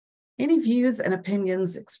Any views and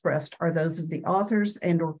opinions expressed are those of the authors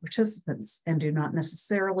and/or participants and do not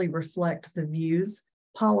necessarily reflect the views,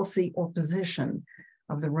 policy, or position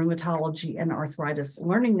of the Rheumatology and Arthritis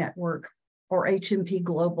Learning Network or HMP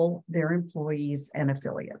Global, their employees, and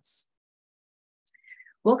affiliates.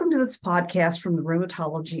 Welcome to this podcast from the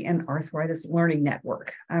Rheumatology and Arthritis Learning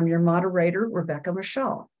Network. I'm your moderator, Rebecca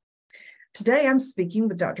Michaud. Today, I'm speaking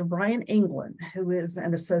with Dr. Bryant, who is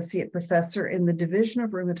an associate professor in the Division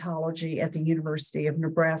of Rheumatology at the University of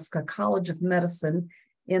Nebraska College of Medicine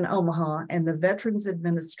in Omaha and the Veterans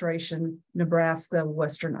Administration Nebraska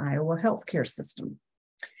Western Iowa Healthcare System.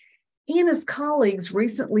 He and his colleagues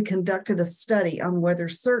recently conducted a study on whether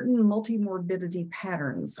certain multimorbidity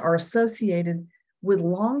patterns are associated with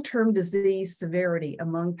long-term disease severity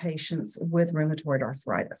among patients with rheumatoid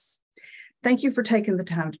arthritis. Thank you for taking the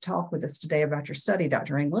time to talk with us today about your study,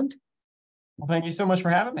 Dr. England. Well, thank you so much for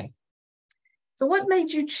having me. So what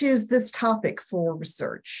made you choose this topic for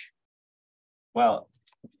research? Well,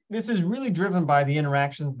 this is really driven by the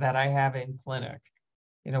interactions that I have in clinic.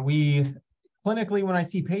 Clinically, when I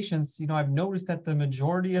see patients, I've noticed that the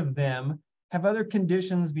majority of them have other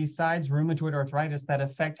conditions besides rheumatoid arthritis that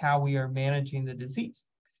affect how we are managing the disease.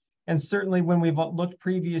 And certainly when we've looked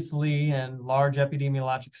previously in large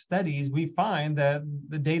epidemiologic studies, we find that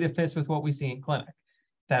the data fits with what we see in clinic,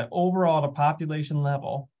 that overall at a population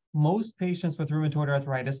level, most patients with rheumatoid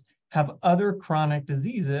arthritis have other chronic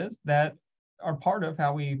diseases that are part of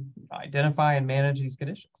how we identify and manage these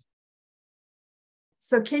conditions.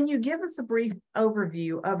 So can you give us a brief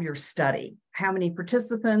overview of your study? How many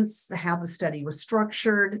participants, how the study was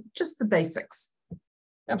structured, just the basics?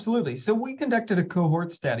 Absolutely. So we conducted a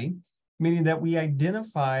cohort study, meaning that we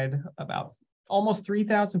identified about almost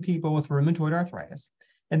 3,000 people with rheumatoid arthritis,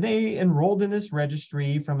 and they enrolled in this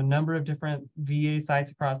registry from a number of different VA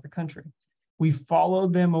sites across the country. We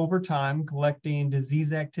followed them over time, collecting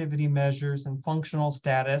disease activity measures and functional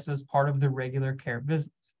status as part of the regular care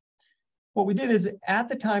visits. What we did is, at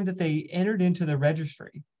the time that they entered into the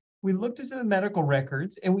registry, we looked into the medical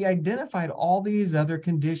records and we identified all these other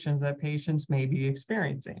conditions that patients may be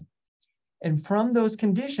experiencing. And from those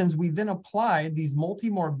conditions, we then applied these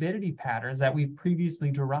multimorbidity patterns that we've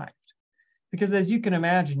previously derived. Because as you can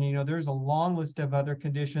imagine, there's a long list of other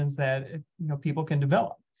conditions that, people can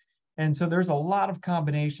develop. And so there's a lot of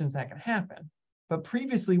combinations that can happen. But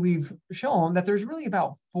previously, we've shown that there's really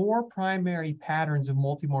about 4 primary patterns of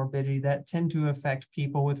multimorbidity that tend to affect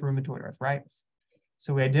people with rheumatoid arthritis.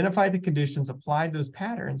 So we identified the conditions, applied those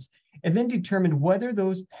patterns, and then determined whether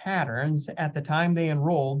those patterns at the time they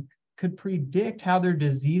enrolled could predict how their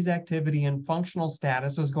disease activity and functional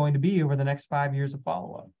status was going to be over the next 5 years of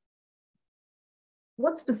follow-up.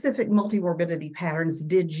 What specific multimorbidity patterns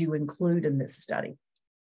did you include in this study?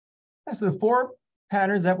 So the 4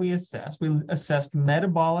 patterns that we assessed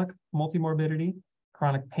metabolic multimorbidity,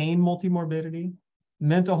 chronic pain multimorbidity,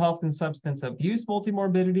 mental health and substance abuse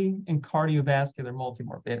multimorbidity, and cardiovascular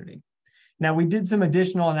multimorbidity. Now, we did some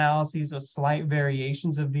additional analyses with slight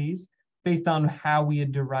variations of these based on how we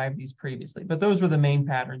had derived these previously, but those were the main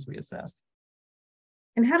patterns we assessed.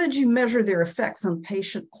 And how did you measure their effects on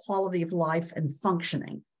patient quality of life and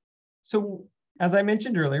functioning? So, as I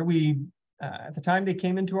mentioned earlier, at the time they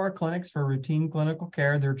came into our clinics for routine clinical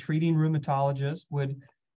care, their treating rheumatologist would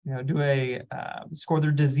score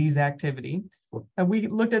their disease activity. And we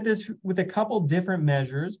looked at this with a couple different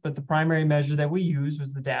measures, but the primary measure that we used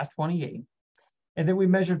was the DAS-28. And then we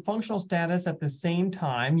measured functional status at the same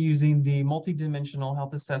time using the multidimensional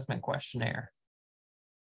health assessment questionnaire.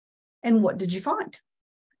 And what did you find?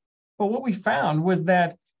 Well, what we found was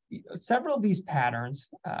that several of these patterns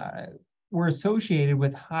were associated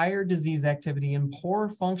with higher disease activity and poor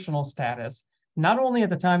functional status, not only at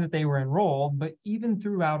the time that they were enrolled, but even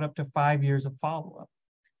throughout up to 5 years of follow-up.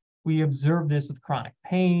 We observed this with chronic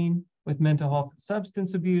pain, with mental health and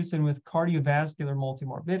substance abuse, and with cardiovascular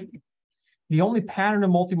multimorbidity. The only pattern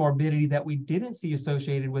of multimorbidity that we didn't see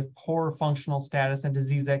associated with poor functional status and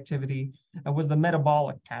disease activity was the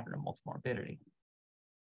metabolic pattern of multimorbidity.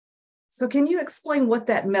 So can you explain what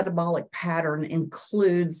that metabolic pattern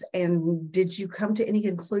includes, and did you come to any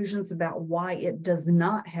conclusions about why it does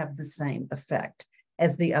not have the same effect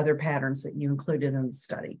as the other patterns that you included in the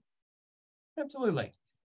study? Absolutely.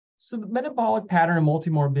 So the metabolic pattern of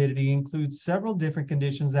multimorbidity includes several different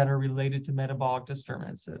conditions that are related to metabolic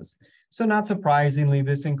disturbances. So not surprisingly,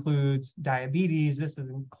 this includes diabetes, this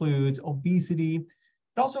includes obesity,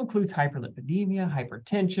 it also includes hyperlipidemia,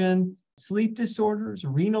 hypertension, sleep disorders,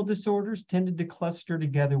 renal disorders tended to cluster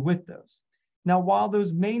together with those. Now, while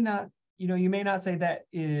those may not, you may not say that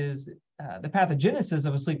is the pathogenesis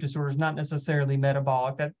of a sleep disorder is not necessarily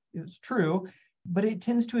metabolic. That is true, but it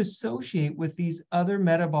tends to associate with these other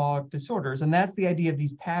metabolic disorders. And that's the idea of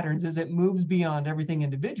these patterns, is it moves beyond everything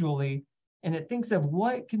individually, and it thinks of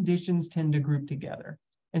what conditions tend to group together.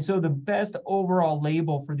 And so the best overall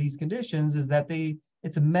label for these conditions is that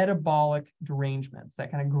it's metabolic derangements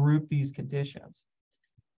that kind of group these conditions.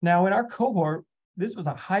 Now, in our cohort, this was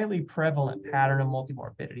a highly prevalent pattern of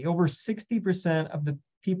multimorbidity. Over 60% of the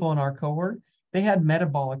people in our cohort, they had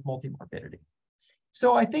metabolic multimorbidity.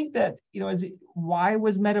 So I think that, why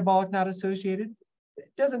was metabolic not associated?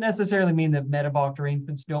 It doesn't necessarily mean that metabolic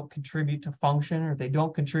derangements don't contribute to function or they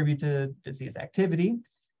don't contribute to disease activity,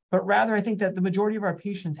 but rather I think that the majority of our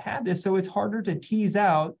patients had this, so it's harder to tease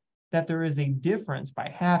out that there is a difference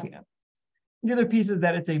by having it. The other piece is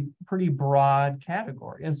that it's a pretty broad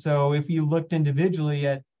category. And so if you looked individually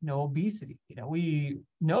at obesity, we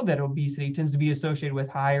know that obesity tends to be associated with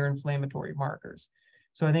higher inflammatory markers.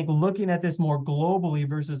 So I think looking at this more globally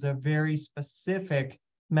versus a very specific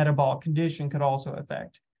metabolic condition could also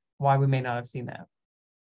affect why we may not have seen that.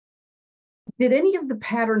 Did any of the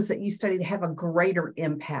patterns that you studied have a greater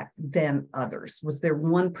impact than others? Was there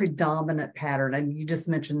one predominant pattern? And you just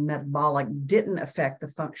mentioned metabolic didn't affect the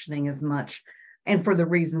functioning as much, and for the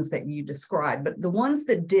reasons that you described. But the ones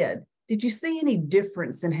that did you see any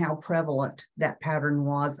difference in how prevalent that pattern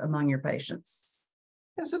was among your patients?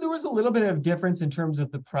 Yeah, so there was a little bit of difference in terms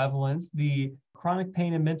of the prevalence. The chronic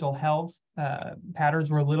pain and mental health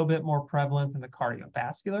patterns were a little bit more prevalent than the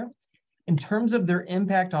cardiovascular. In terms of their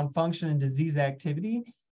impact on function and disease activity,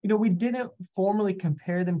 we didn't formally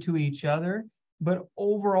compare them to each other, but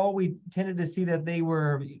overall we tended to see that they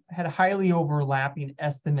had highly overlapping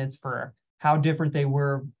estimates for how different they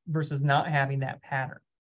were versus not having that pattern.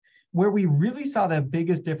 Where we really saw the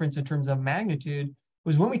biggest difference in terms of magnitude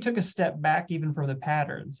was when we took a step back even from the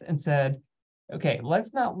patterns and said, okay,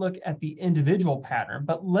 let's not look at the individual pattern,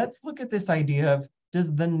 but let's look at this idea of,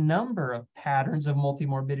 does the number of patterns of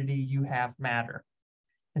multimorbidity you have matter?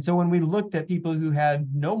 And so when we looked at people who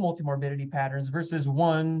had no multimorbidity patterns versus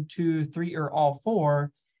 1, 2, 3, or all 4,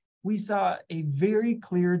 we saw a very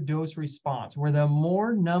clear dose response where the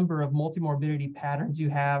more number of multimorbidity patterns you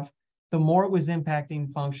have, the more it was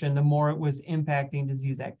impacting function, the more it was impacting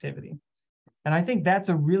disease activity. And I think that's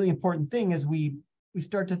a really important thing as we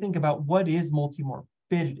start to think about what is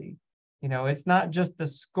multimorbidity. It's not just the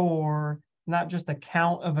score, not just a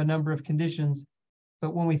count of a number of conditions,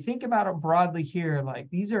 but when we think about it broadly here, like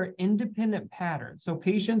these are independent patterns. So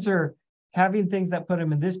patients are having things that put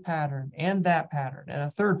them in this pattern and that pattern and a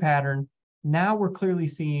third pattern. Now we're clearly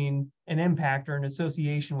seeing an impact or an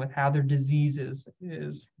association with how their disease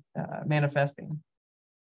is manifesting.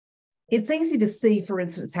 It's easy to see, for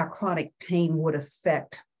instance, how chronic pain would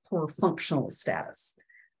affect poor functional status.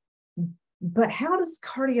 But how does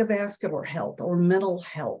cardiovascular health or mental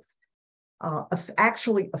health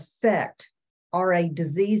actually affect RA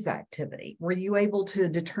disease activity? Were you able to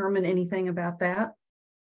determine anything about that?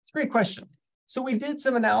 It's a great question. So we did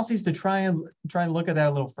some analyses to try and look at that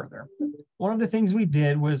a little further. One of the things we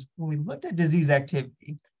did was when we looked at disease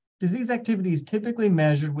activity is typically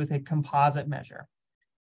measured with a composite measure.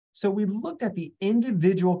 So we looked at the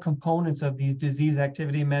individual components of these disease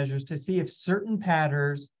activity measures to see if certain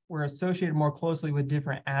patterns were associated more closely with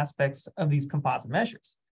different aspects of these composite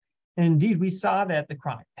measures. And indeed, we saw that the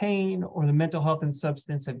chronic pain or the mental health and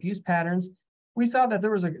substance abuse patterns, we saw that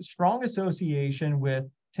there was a strong association with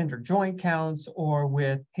tender joint counts or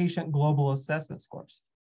with patient global assessment scores.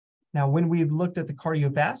 Now, when we looked at the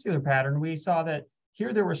cardiovascular pattern, we saw that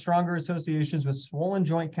here there were stronger associations with swollen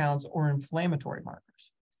joint counts or inflammatory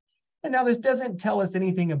markers. And now this doesn't tell us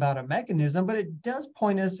anything about a mechanism, but it does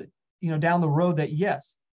point us, down the road that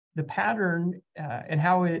yes, the pattern and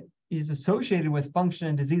how it is associated with function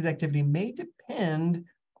and disease activity may depend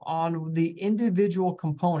on the individual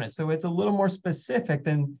components. So it's a little more specific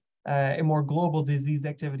than a more global disease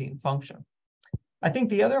activity and function. I think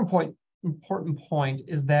the other important point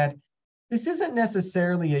is that this isn't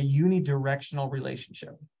necessarily a unidirectional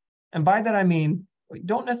relationship. And by that, I mean, we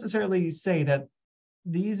don't necessarily say that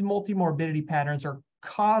these multimorbidity patterns are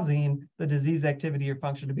causing the disease activity or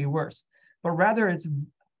function to be worse, but rather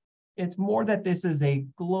it's more that this is a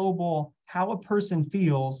global, how a person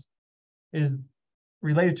feels is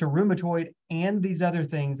related to rheumatoid and these other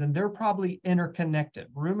things, and they're probably interconnected.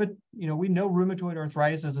 We know rheumatoid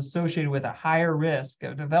arthritis is associated with a higher risk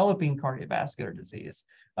of developing cardiovascular disease,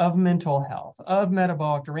 of mental health, of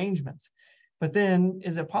metabolic derangements. But then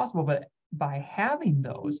is it possible, but by having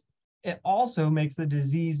those, it also makes the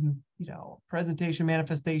disease, presentation,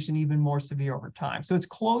 manifestation even more severe over time. So it's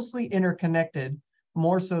closely interconnected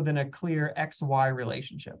more so than a clear XY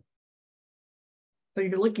relationship. So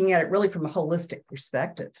you're looking at it really from a holistic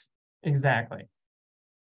perspective. Exactly.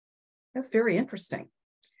 That's very interesting.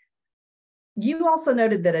 You also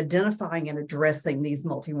noted that identifying and addressing these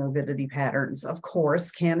multimorbidity patterns, of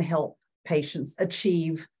course, can help patients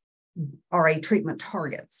achieve RA treatment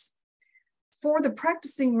targets. For the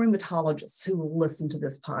practicing rheumatologists who will listen to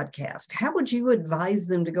this podcast, how would you advise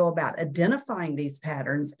them to go about identifying these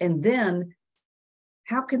patterns, and then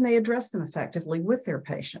how can they address them effectively with their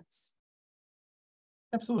patients?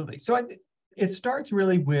 Absolutely. So it starts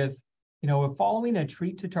really with, following a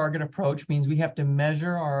treat to target approach means we have to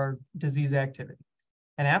measure our disease activity.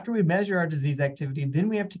 And after we measure our disease activity, then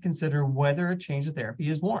we have to consider whether a change of therapy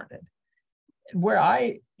is warranted. Where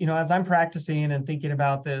as I'm practicing and thinking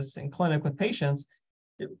about this in clinic with patients,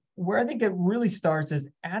 where I think it really starts is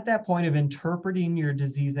at that point of interpreting your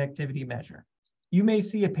disease activity measure. You may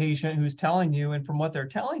see a patient who's telling you, and from what they're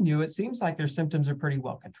telling you, it seems like their symptoms are pretty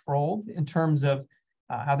well controlled in terms of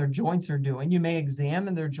how their joints are doing. You may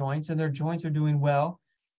examine their joints and their joints are doing well,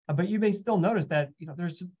 but you may still notice that they're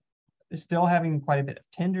still having quite a bit of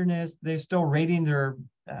tenderness. They're still rating their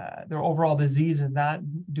overall disease is not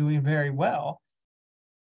doing very well.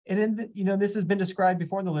 And then, this has been described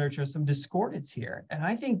before in the literature, some discordance here. And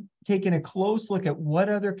I think taking a close look at what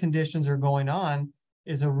other conditions are going on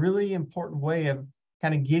is a really important way of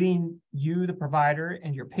kind of getting you, the provider,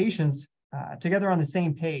 and your patients together on the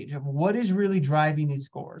same page of what is really driving these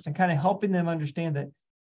scores, and kind of helping them understand that,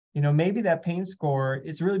 maybe that pain score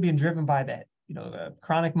is really being driven by that, the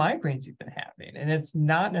chronic migraines you've been having, and it's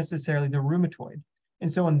not necessarily the rheumatoid.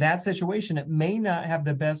 And so in that situation, it may not have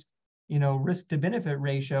the best, risk to benefit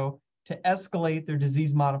ratio to escalate their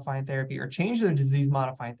disease modifying therapy or change their disease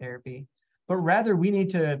modifying therapy, but rather we need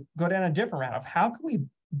to go down a different route of how can we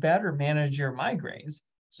better manage your migraines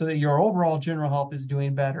so that your overall general health is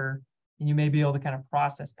doing better, and you may be able to kind of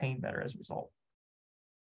process pain better as a result.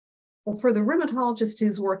 Well, for the rheumatologist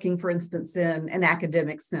who's working, for instance, in an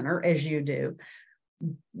academic center, as you do,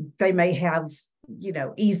 they may have,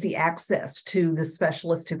 easy access to the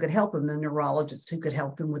specialist who could help them, the neurologist who could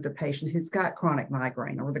help them with the patient who's got chronic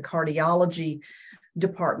migraine, or the cardiology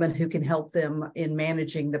department who can help them in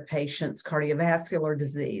managing the patient's cardiovascular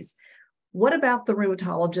disease. What about the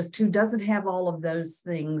rheumatologist who doesn't have all of those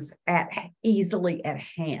things easily at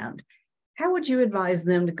hand? How would you advise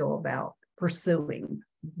them to go about pursuing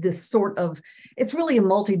this sort of, it's really a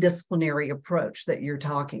multidisciplinary approach that you're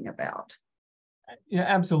talking about? Yeah,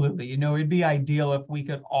 absolutely. It'd be ideal if we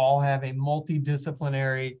could all have a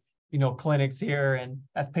multidisciplinary, clinics here. And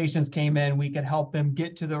as patients came in, we could help them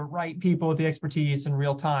get to the right people with the expertise in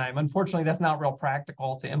real time. Unfortunately, that's not real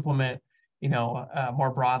practical to implement,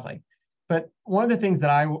 more broadly. But one of the things that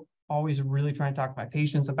I always really try and talk to my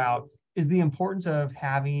patients about is the importance of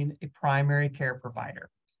having a primary care provider.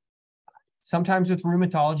 Sometimes with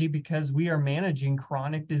rheumatology, because we are managing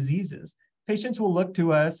chronic diseases, patients will look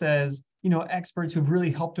to us as, experts who've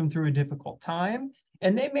really helped them through a difficult time,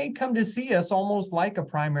 and they may come to see us almost like a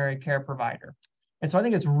primary care provider. And so I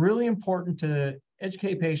think it's really important to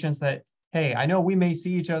educate patients that, hey, I know we may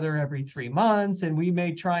see each other every 3 months, and we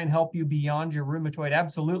may try and help you beyond your rheumatoid.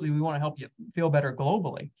 Absolutely, we want to help you feel better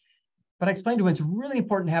globally. But I explained to them it's really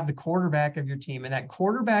important to have the quarterback of your team, and that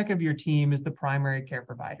quarterback of your team is the primary care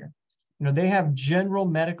provider. They have general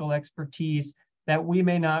medical expertise that we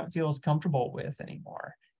may not feel as comfortable with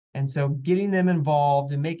anymore. And so getting them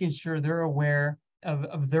involved and making sure they're aware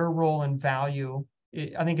of their role and value,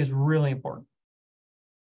 I think is really important.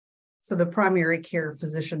 So the primary care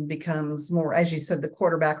physician becomes more, as you said, the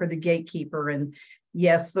quarterback or the gatekeeper. And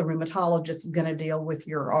yes, the rheumatologist is going to deal with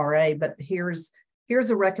your RA, but here's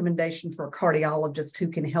a recommendation for a cardiologist who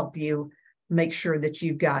can help you make sure that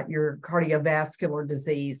you've got your cardiovascular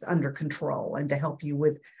disease under control, and to help you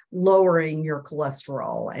with lowering your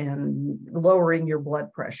cholesterol and lowering your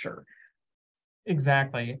blood pressure.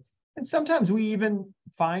 Exactly. And sometimes we even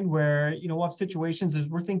find where, we'll have situations as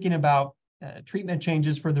we're thinking about treatment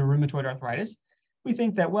changes for the rheumatoid arthritis. We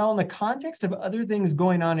think that, well, in the context of other things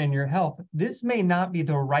going on in your health, this may not be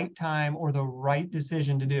the right time or the right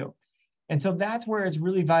decision to do. And so that's where it's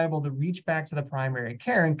really valuable to reach back to the primary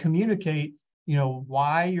care and communicate,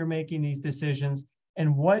 why you're making these decisions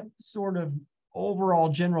and what sort of overall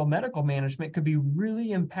general medical management could be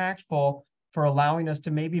really impactful for allowing us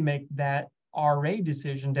to maybe make that RA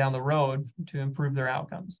decision down the road to improve their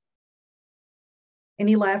outcomes.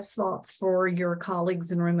 Any last thoughts for your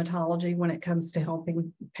colleagues in rheumatology when it comes to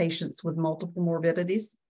helping patients with multiple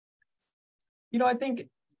morbidities? I think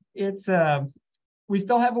it's, we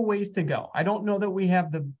still have a ways to go. I don't know that we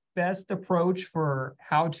have the best approach for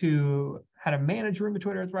how to how to manage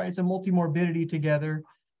rheumatoid arthritis and multimorbidity together.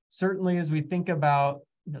 Certainly, as we think about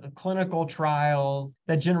the clinical trials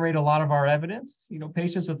that generate a lot of our evidence,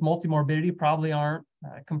 patients with multimorbidity probably aren't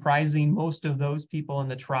comprising most of those people in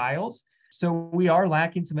the trials. So we are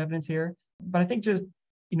lacking some evidence here. But I think just,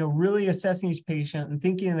 really assessing each patient and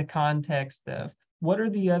thinking in the context of what are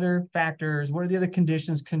the other factors, what are the other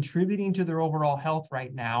conditions contributing to their overall health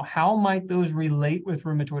right now? How might those relate with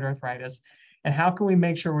rheumatoid arthritis? And how can we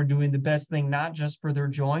make sure we're doing the best thing, not just for their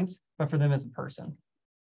joints, but for them as a person?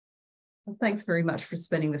 Well, thanks very much for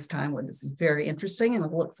spending this time with us. It's very interesting, and I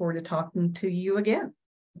look forward to talking to you again.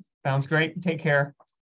 Sounds great. Take care.